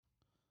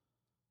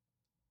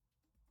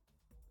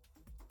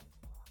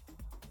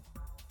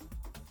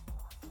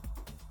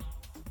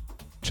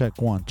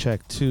Check one,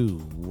 check two.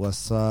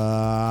 What's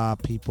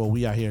up, people?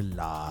 We are here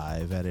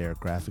live at Air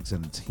Graphics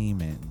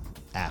Entertainment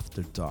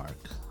After Dark.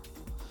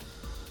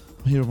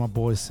 I'm here with my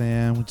boy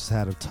Sam. We just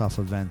had a tough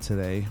event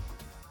today.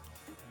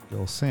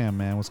 Yo, Sam,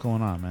 man, what's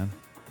going on, man?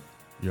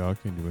 Yo, I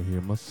can't even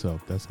hear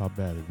myself. That's how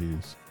bad it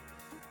is.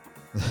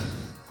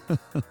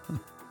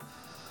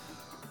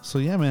 So,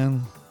 yeah,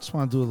 man, just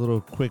want to do a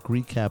little quick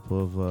recap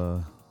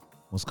of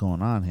what's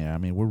going on here. I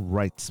mean, we're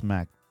right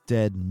smack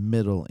dead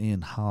middle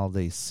in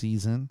holiday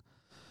season.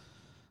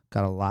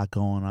 Got a lot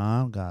going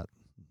on. Got a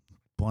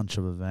bunch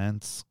of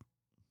events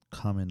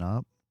coming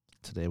up.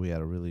 Today we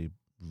had a really,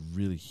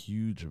 really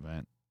huge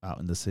event out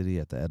in the city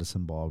at the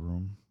Edison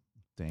Ballroom.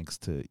 Thanks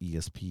to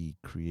ESP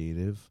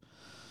Creative.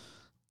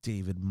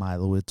 David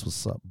Milowitz,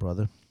 what's up,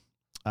 brother?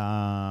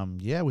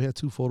 Yeah, we had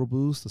 2 photo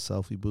booths, the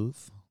selfie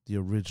booth, the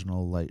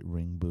original light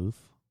ring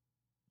booth.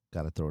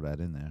 Got to throw that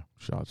in there.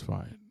 Shots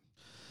fired.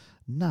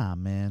 Nah,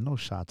 man, no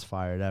shots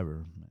fired ever.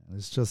 Man.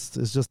 It's just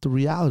the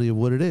reality of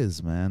what it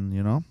is, man,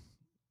 you know?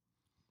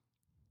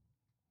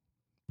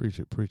 Preach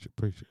it, preach it,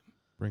 preach it.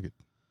 Bring it.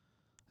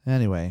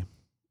 Anyway,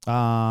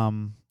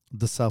 the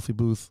selfie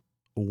booth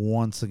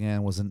once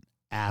again was an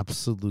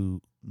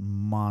absolute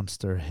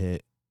monster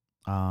hit.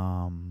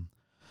 I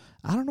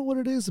don't know what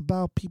it is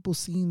about people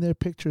seeing their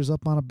pictures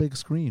up on a big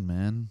screen,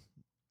 man.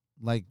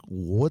 Like,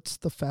 what's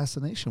the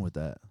fascination with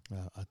that?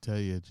 I tell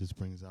you, it just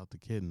brings out the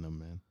kid in them,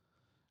 man.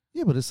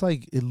 Yeah, but it's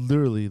like, it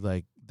literally,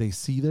 like, they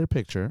see their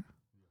picture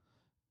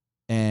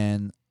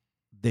and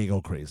they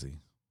go crazy.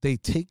 They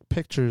take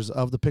pictures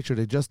of the picture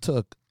they just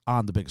took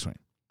on the big screen.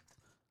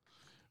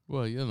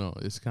 Well, you know,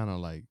 it's kind of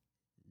like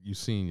you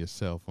seeing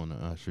yourself on the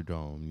Usher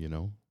Dome, you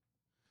know?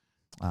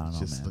 I don't know,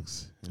 It just man.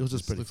 looks, It was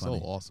just pretty looks funny.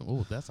 so awesome.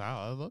 Oh, that's how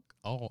I look?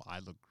 Oh, I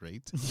look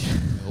great.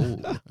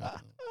 Oh.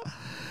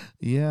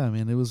 Yeah, I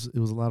mean, it was a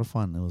lot of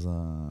fun. It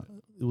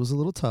was a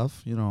little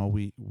tough, you know.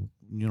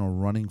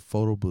 Running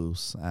photo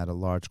booths at a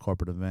large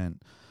corporate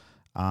event.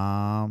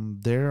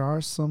 There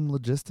are some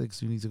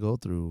logistics you need to go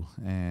through,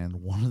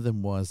 and one of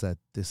them was that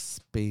this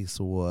space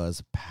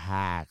was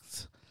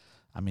packed.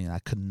 I mean, I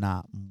could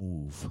not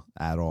move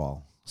at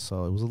all,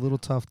 so it was a little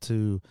tough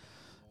to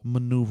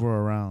maneuver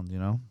around, you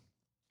know.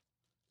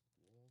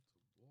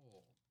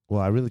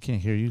 Well, I really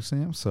can't hear you,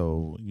 Sam,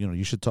 so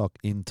you should talk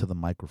into the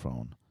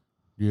microphone.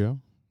 Yeah.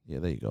 Yeah,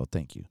 there you go.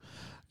 Thank you.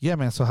 Yeah,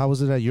 man. So how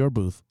was it at your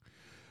booth?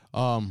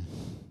 Man,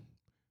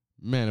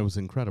 it was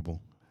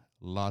incredible.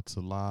 Lots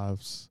of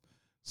laughs,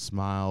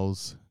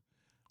 smiles,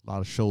 a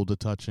lot of shoulder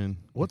touching.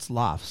 What's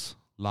lofts?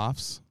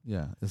 Laughs?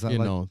 Yeah, is that You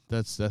like know,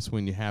 that's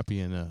when you're happy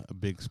in a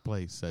big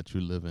place that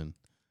you live in.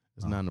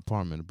 It's not an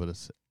apartment, but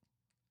it's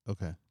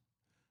okay.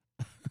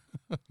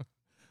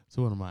 It's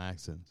one of my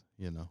accents,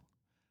 you know.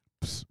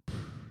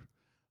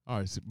 All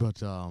right,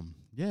 but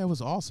yeah, it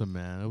was awesome,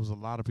 man. It was a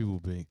lot of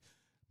people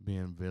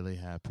being really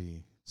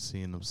happy,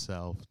 seeing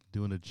themselves,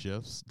 doing the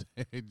GIFs.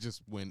 It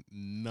just went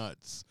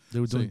nuts. they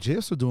were doing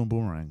GIFs or doing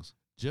boomerangs?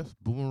 GIF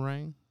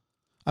boomerang.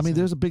 I mean, So-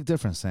 there's a big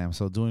difference, Sam.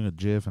 So doing a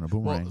GIF and a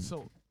boomerang. Well,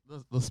 so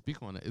let's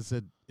speak on it. Is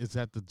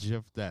that the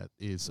GIF that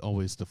is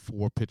always the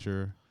 4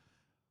 picture,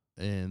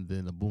 and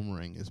then the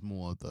boomerang is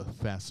more of the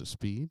faster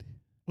speed?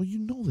 Well, you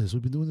know this.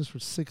 We've been doing this for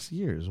 6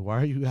 years.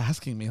 Why are you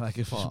asking me like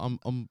if? Well,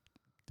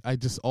 I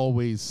just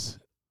always,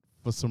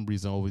 for some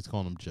reason, always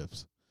call them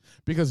GIFs,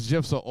 because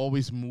GIFs are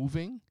always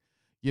moving.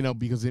 You know,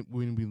 because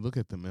when we look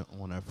at them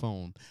on our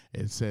phone,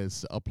 it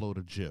says upload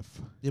a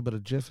GIF. Yeah, but a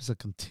GIF is a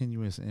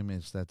continuous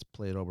image that's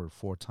played over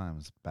 4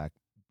 times back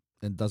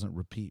and doesn't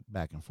repeat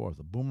back and forth.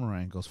 A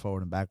boomerang goes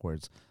forward and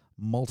backwards,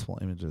 multiple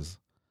images.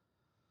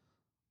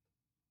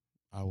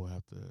 I will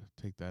have to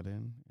take that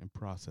in and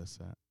process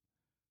that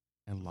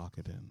and lock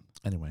it in.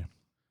 Anyway,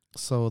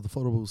 so the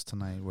photo booths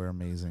tonight were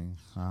amazing.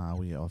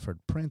 We offered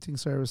printing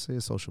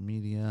services, social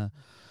media,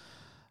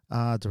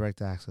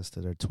 direct access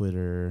to their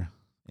Twitter,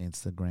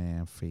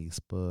 Instagram,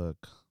 Facebook,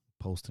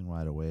 posting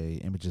right away,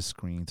 images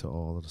screened to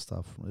all of the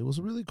stuff. It was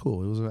really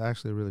cool. It was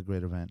actually a really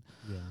great event.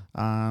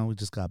 Yeah. We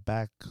just got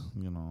back,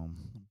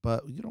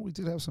 but we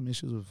did have some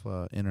issues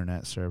with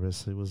internet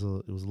service. It was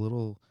a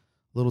little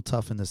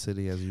tough in the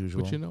city as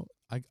usual.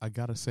 But I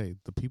gotta say,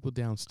 the people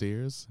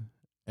downstairs,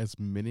 as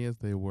many as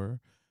they were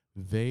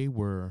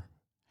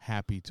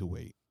happy to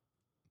wait.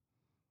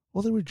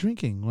 Well, they were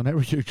drinking.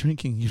 Whenever you're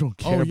drinking, you don't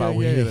care about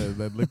what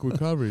that liquid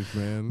coverage,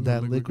 man.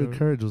 that liquid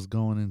courage was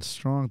going in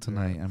strong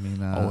tonight. Yeah. I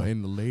mean,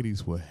 And the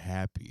ladies were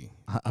happy.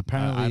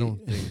 apparently, I don't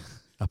think.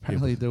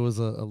 apparently there was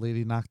a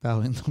lady knocked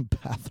out in the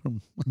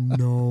bathroom.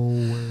 No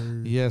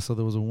way. Yeah, so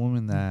there was a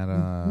woman that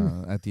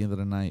at the end of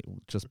the night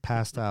just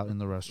passed out in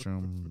the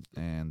restroom,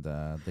 and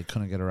they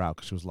couldn't get her out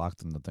because she was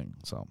locked in the thing.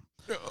 So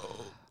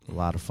a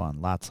lot of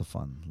fun, lots of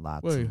fun,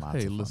 lots Well, and lots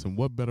hey, of fun. listen,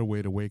 what better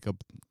way to wake up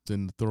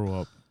than to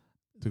throw up?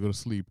 to go to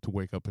sleep to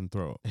wake up and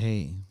throw up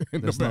Hey, in the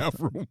there's no-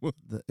 bathroom.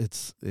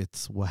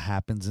 it's what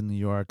happens in New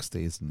York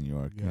stays in New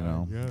York. You Yeah,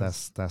 know,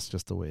 yes. that's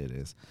just the way it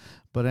is.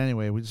 But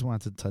anyway, we just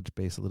wanted to touch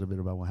base a little bit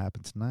about what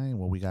happened tonight,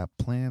 what we got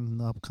planned in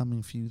the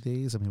upcoming few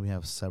days. I mean, we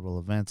have several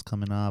events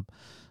coming up.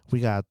 We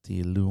got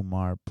the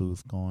Lumar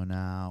booth going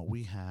out.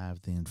 We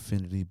have the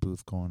Infinity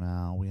booth going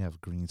out. We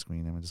have green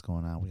screen images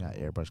going out. We got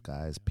airbrush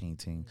guys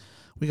painting.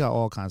 We got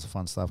all kinds of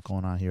fun stuff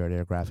going on here at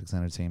Air Graphics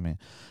Entertainment.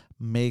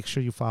 Make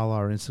sure you follow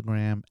our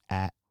Instagram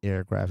at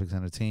Air Graphics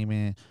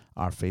Entertainment,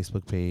 our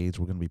Facebook page.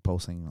 We're going to be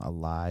posting a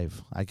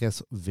live, I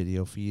guess,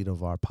 video feed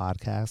of our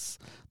podcasts.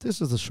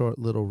 This is a short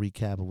little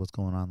recap of what's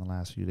going on the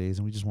last few days,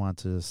 and we just wanted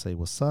to say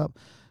what's up,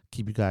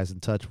 keep you guys in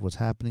touch with what's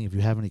happening. If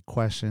you have any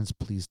questions,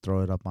 please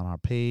throw it up on our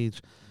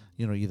page,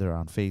 you know, either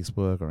on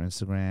Facebook or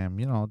Instagram.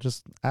 You know,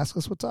 just ask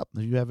us what's up.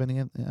 If you have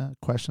any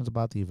questions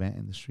about the event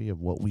industry, of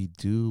what we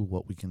do,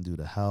 what we can do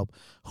to help,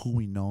 who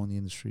we know in the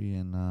industry,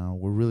 and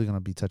we're really going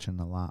to be touching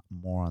a lot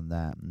more on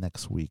that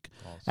next week.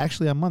 Awesome.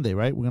 Actually, on Monday,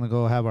 right? We're going to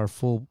go have our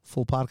full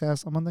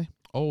podcast on Monday.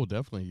 Oh,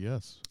 definitely,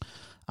 yes.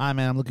 All right,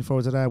 man. I'm looking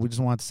forward to that. We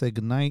just wanted to say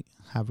good night.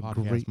 Have a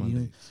Podcast great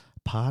Mondays.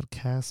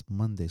 podcast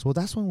Mondays. Well,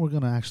 that's when we're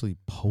going to actually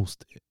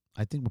post it.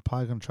 I think we're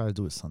probably going to try to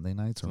do it Sunday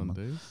nights or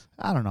Sundays.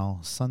 I don't know,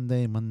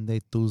 Sunday, Monday,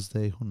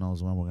 Tuesday. Who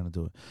knows when we're going to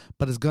do it.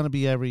 But it's going to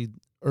be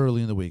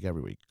early in the week,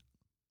 every week.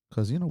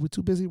 Because, you know, we're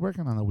too busy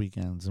working on the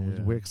weekends. And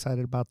Yeah. we're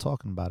excited about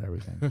talking about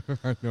everything.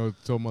 I know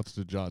it's so much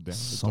to jot down.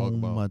 So to talk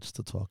about. much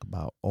to talk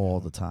about all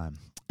the time.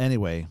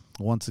 Anyway,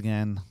 once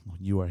again,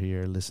 you are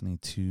here listening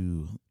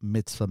to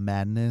Mitzvah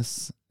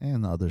Madness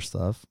and other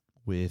stuff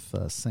with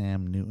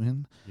Sam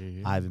Newton,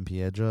 Yeah. Ivan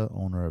Piedra,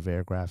 owner of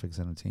Air Graphics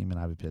Entertainment,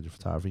 Ivan Piedra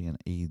Photography, and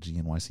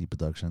AGNYC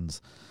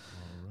Productions.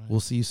 All right. We'll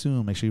see you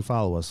soon. Make sure you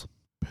follow us.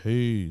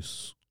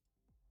 Peace.